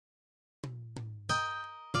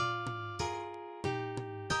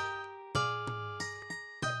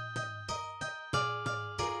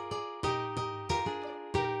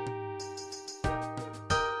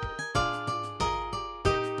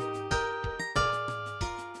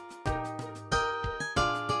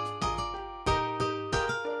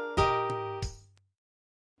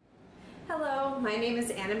Hello, my name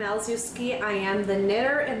is Anna Maliszewski. I am the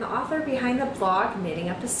knitter and the author behind the blog Knitting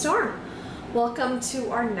Up a Storm. Welcome to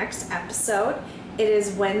our next episode. It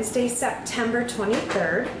is Wednesday, September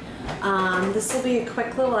 23rd. This will be a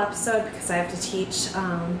quick little episode because I have to teach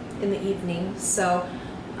in the evening. So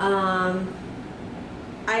I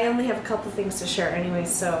only have a couple things to share anyway,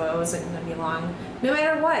 so it wasn't going to be long no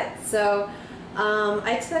matter what. So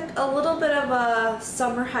I took a little bit of a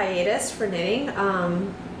summer hiatus for knitting.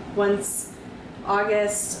 Once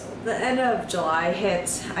August, the end of July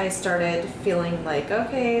hit, I started feeling like,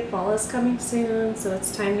 okay, fall is coming soon, so it's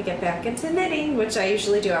time to get back into knitting, which I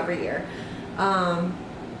usually do every year.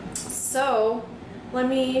 So let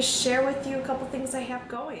me share with you a couple things I have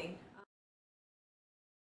going.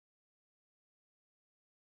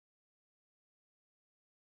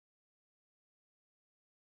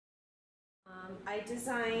 I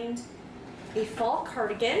designed a fall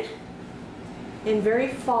cardigan in very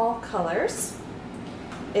fall colors.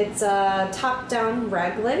 It's a top-down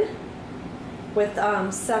raglan with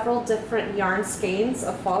several different yarn skeins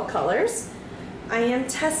of fall colors. I am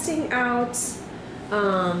testing out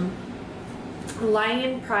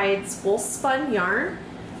Lion Pride's wool spun yarn.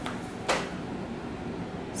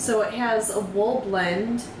 So it has a wool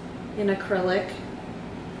blend in acrylic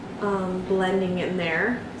blending in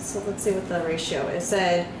there. So let's see what the ratio is. It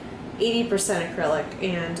said 80% acrylic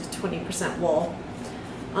and 20% wool.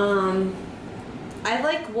 I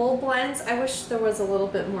like wool blends. I wish there was a little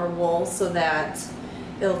bit more wool so that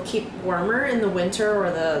it'll keep warmer in the winter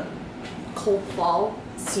or the cold fall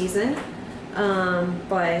season,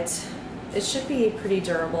 but it should be pretty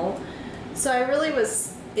durable. So I really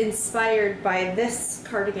was inspired by this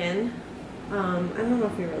cardigan. I don't know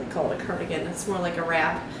if we really call it a cardigan, it's more like a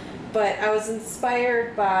wrap, but I was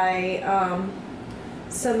inspired by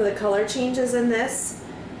some of the color changes in this.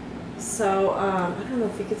 So I don't know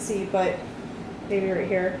if you can see, but maybe right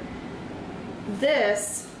here,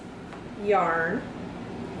 this yarn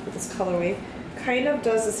with this colorway kind of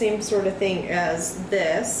does the same sort of thing as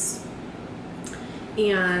this,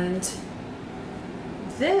 and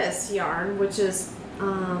this yarn, which is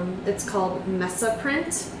it's called Mesa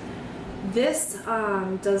print. This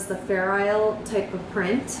does the Fair Isle type of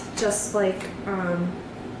print, just like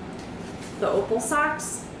the opal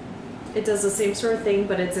socks. It does the same sort of thing,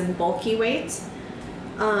 but it's in bulky weight.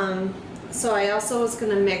 So I also was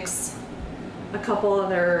going to mix a couple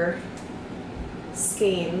other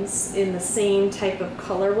skeins in the same type of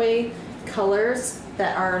colorway colors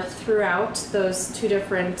that are throughout those two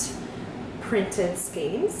different printed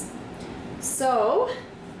skeins. So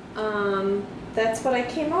that's what I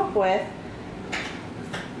came up with.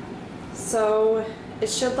 So it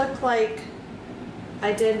should look like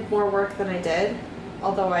I did more work than I did,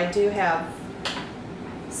 although I do have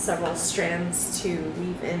several strands to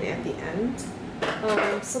weave in at the end.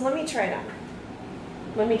 So let me try it on.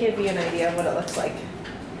 Let me give you an idea of what it looks like.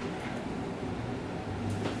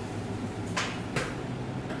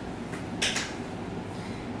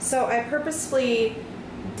 So I purposefully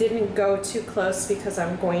didn't go too close because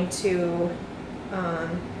I'm going to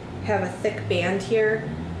have a thick band here.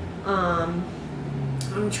 I'm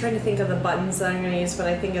trying to think of the buttons that I'm going to use, but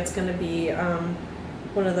I think it's going to be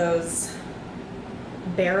one of those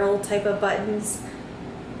barrel type of buttons.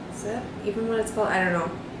 Is that even what it's called? I don't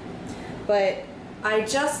know. But I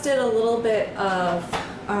just did a little bit of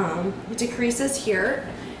decreases here,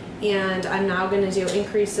 and I'm now going to do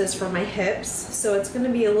increases for my hips, so it's going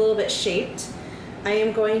to be a little bit shaped. I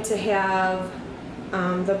am going to have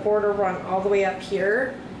the border run all the way up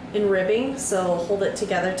here in ribbing, so it'll hold it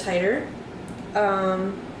together tighter.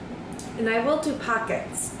 And I will do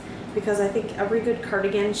pockets because I think every good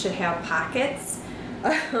cardigan should have pockets.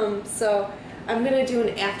 So I'm going to do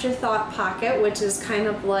an afterthought pocket, which is kind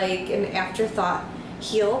of like an afterthought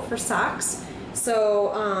heel for socks.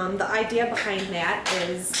 So the idea behind that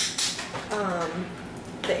is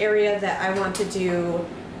the area that I want to do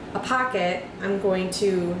a pocket, I'm going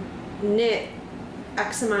to knit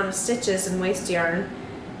X amount of stitches in waste yarn,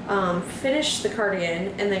 finish the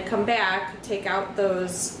cardigan, and then come back, take out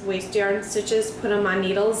those waste yarn stitches, put them on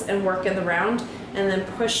needles and work in the round, and then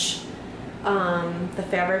push the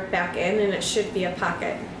fabric back in, and it should be a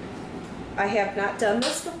pocket. I have not done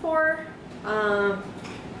this before,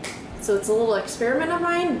 so it's a little experiment of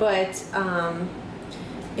mine, but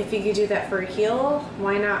if you could do that for a heel,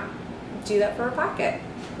 why not do that for a pocket?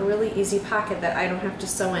 A really easy pocket that I don't have to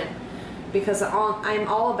sew in, because I'm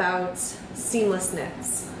all about seamless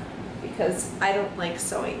knits, because I don't like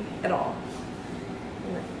sewing at all.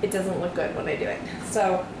 It doesn't look good when I do it.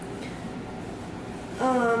 So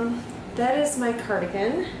that is my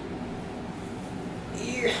cardigan.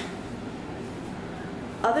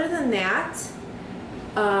 Other than that,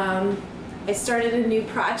 I started a new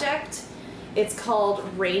project. It's called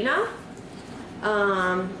Reyna.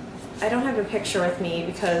 I don't have a picture with me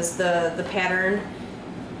because the pattern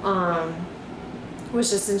was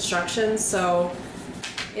just instructions, so,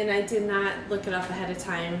 and I did not look it up ahead of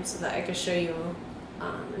time so that I could show you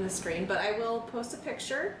in the screen, but I will post a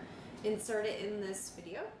picture, insert it in this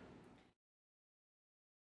video.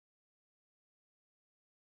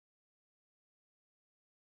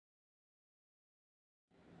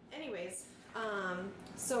 Anyways,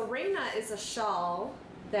 so Reyna is a shawl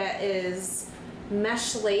that is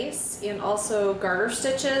mesh lace and also garter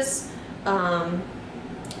stitches.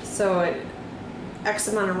 So X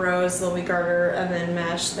amount of rows, there'll be garter and then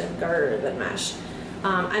mesh, then garter, then mesh.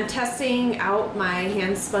 I'm testing out my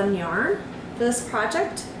hand spun yarn for this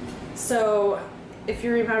project. So if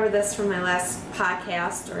you remember this from my last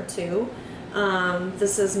podcast or two,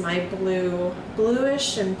 this is my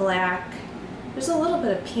bluish and black. There's a little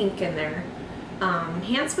bit of pink in there.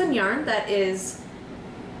 Hand spun yarn that is,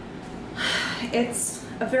 it's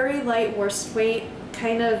a very light worsted weight,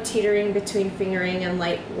 kind of teetering between fingering and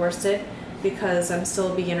light worsted because I'm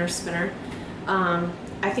still a beginner spinner.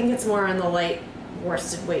 I think it's more on the light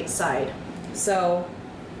worsted weight side. So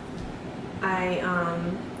I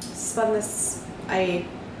spun this, I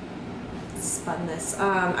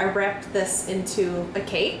wrapped this into a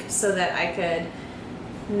cake so that I could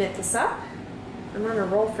knit this up. I'm on a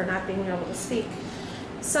roll for not being able to speak.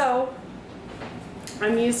 So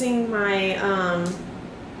I'm using my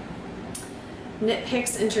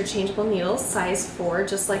knitpicks interchangeable needles, size 4,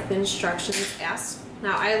 just like the instructions asked.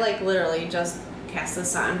 Now I like literally just cast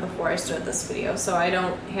this on before I started this video, so I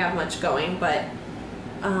don't have much going, but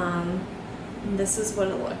this is what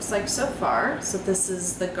it looks like so far. So this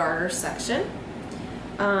is the garter section.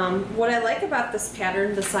 What I like about this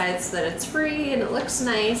pattern, besides that it's free and it looks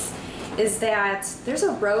nice, is that there's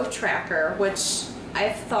a row tracker, which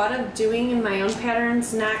I've thought of doing in my own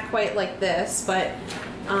patterns, not quite like this, but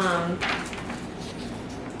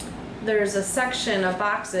there's a section of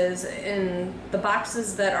boxes, and the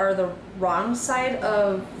boxes that are the wrong side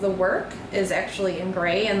of the work is actually in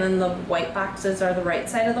gray, and then the white boxes are the right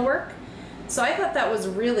side of the work. So I thought that was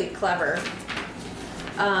really clever.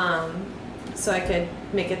 So I could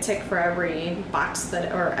make a tick for every box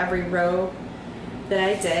that, or every row that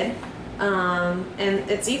I did. And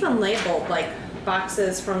it's even labeled like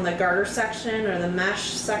boxes from the garter section or the mesh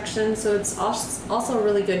section, so it's also a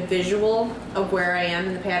really good visual of where I am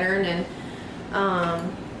in the pattern and how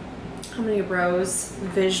many rows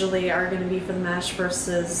visually are going to be for the mesh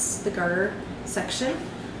versus the garter section.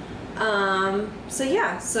 So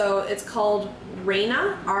yeah, so it's called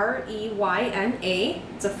Reyna, R-E-Y-N-A.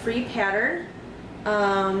 It's a free pattern.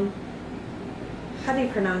 How do you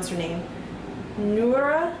pronounce her name?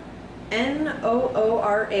 Noora,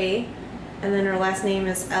 N-O-O-R-A, and then her last name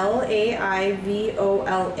is L-A-I-V-O-L-A,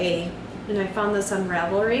 and I found this on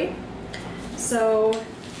Ravelry. So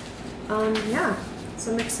yeah,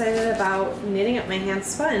 so I'm excited about knitting up my hand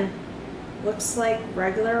spun. Looks like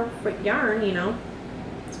regular yarn, you know,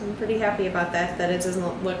 so I'm pretty happy about that, that it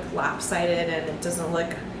doesn't look lopsided and it doesn't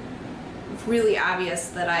look really obvious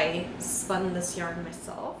that I spun this yarn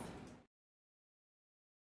myself.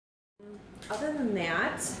 Other than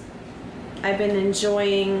that, I've been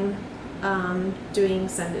enjoying doing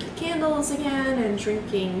scented candles again and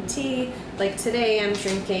drinking tea. Like today I'm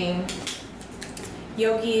drinking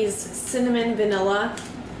Yogi's cinnamon vanilla.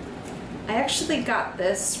 I actually got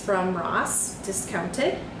this from Ross,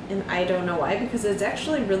 discounted, and I don't know why, because it's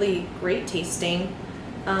actually really great tasting.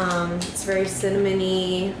 It's very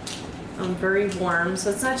cinnamony, very warm,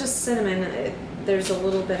 so it's not just cinnamon, there's a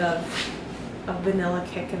little bit of a vanilla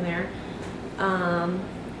kick in there.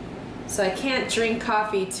 So I can't drink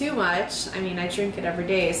coffee too much. I mean, I drink it every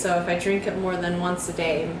day, so if I drink it more than once a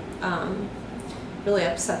day, really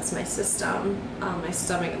upsets my system, my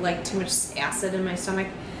stomach, like too much acid in my stomach.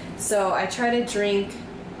 So I try to drink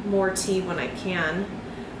more tea when I can.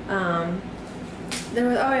 There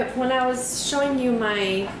was, when I was showing you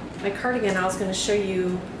my cardigan, I was going to show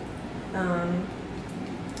you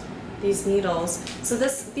these needles. So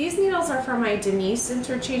these needles are from my Denise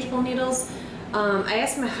interchangeable needles. I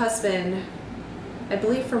asked my husband, I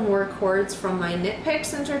believe for more cords from my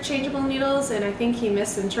knitpicks interchangeable needles, and I think he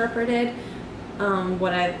misinterpreted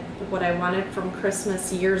what I wanted from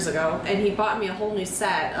Christmas years ago, and he bought me a whole new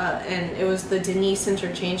set, and it was the Denise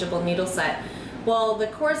interchangeable needle set. Well, the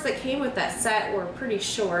cords that came with that set were pretty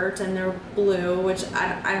short, and they're blue, which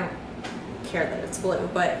I don't care that it's blue,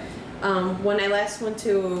 but when I last went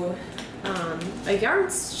to a yarn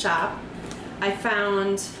shop, I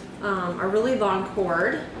found a really long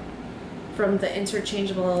cord from the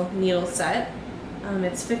interchangeable needle set.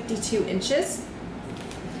 It's 52 inches.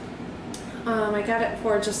 I got it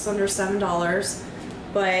for just under $7,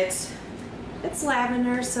 but it's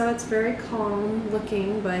lavender, so it's very calm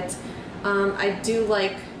looking, but I do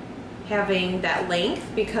like having that length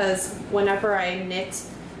because whenever I knit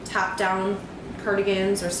top-down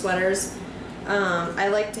cardigans or sweaters, I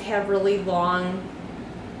like to have really long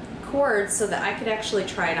cords so that I could actually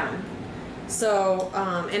try it on. So,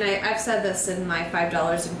 and I've said this in my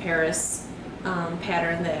 $5 in Paris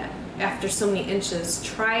pattern, that after so many inches,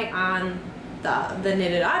 try on the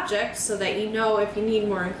knitted object so that you know if you need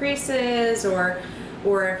more increases or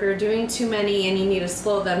if you're doing too many and you need to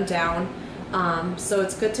slow them down. So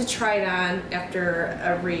it's good to try it on after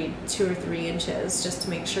every 2 or 3 inches just to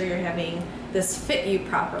make sure you're having this fit you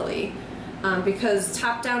properly. Because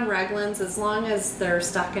top-down raglans, as long as they're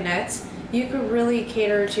stockinette, you could really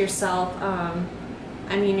cater to yourself.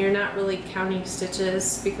 I mean, you're not really counting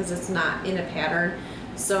stitches because it's not in a pattern.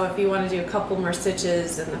 So if you want to do a couple more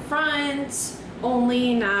stitches in the front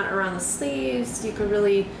only, not around the sleeves, you could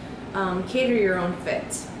really cater your own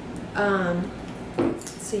fit.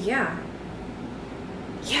 So yeah.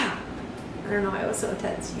 I don't know why I was so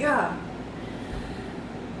intense.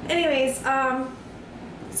 Anyways,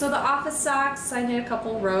 so the office socks, I knit a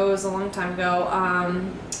couple rows a long time ago.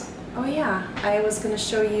 Oh yeah, I was gonna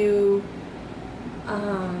show you,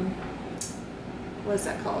 what is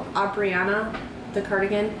that called? Abrianna, the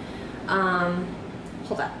cardigan.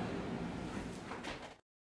 Hold on.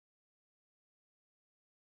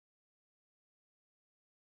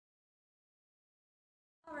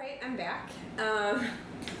 Alright, I'm back.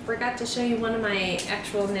 Forgot to show you one of my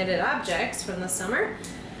actual knitted objects from the summer.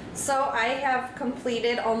 So I have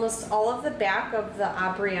completed almost all of the back of the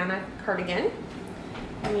Abrianna cardigan.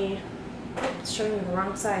 Let me, it's showing you the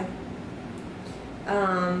wrong side.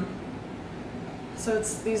 So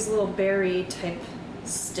it's these little berry type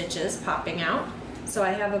stitches popping out. So I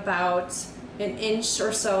have about an inch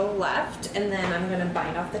or so left, and then I'm going to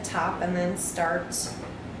bind off the top and then start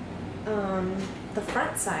the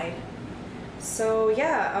front side. So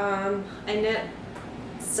yeah, I knit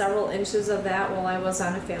several inches of that while I was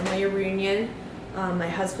on a family reunion. My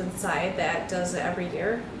husband's side that does it every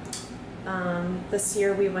year. This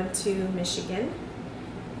year we went to Michigan,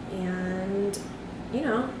 and you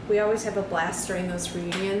know, we always have a blast during those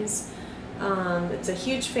reunions. It's a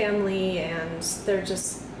huge family and they're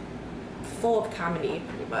just full of comedy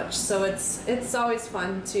pretty much. So it's always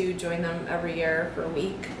fun to join them every year for a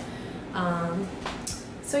week.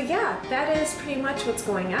 So yeah, that is pretty much what's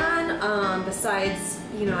going on. Besides,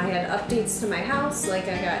 you know, I had updates to my house, like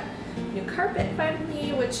I got new carpet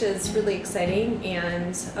finally, which is really exciting,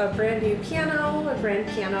 and a brand new piano, a grand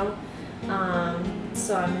piano.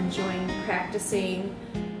 So I'm enjoying practicing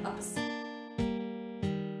up a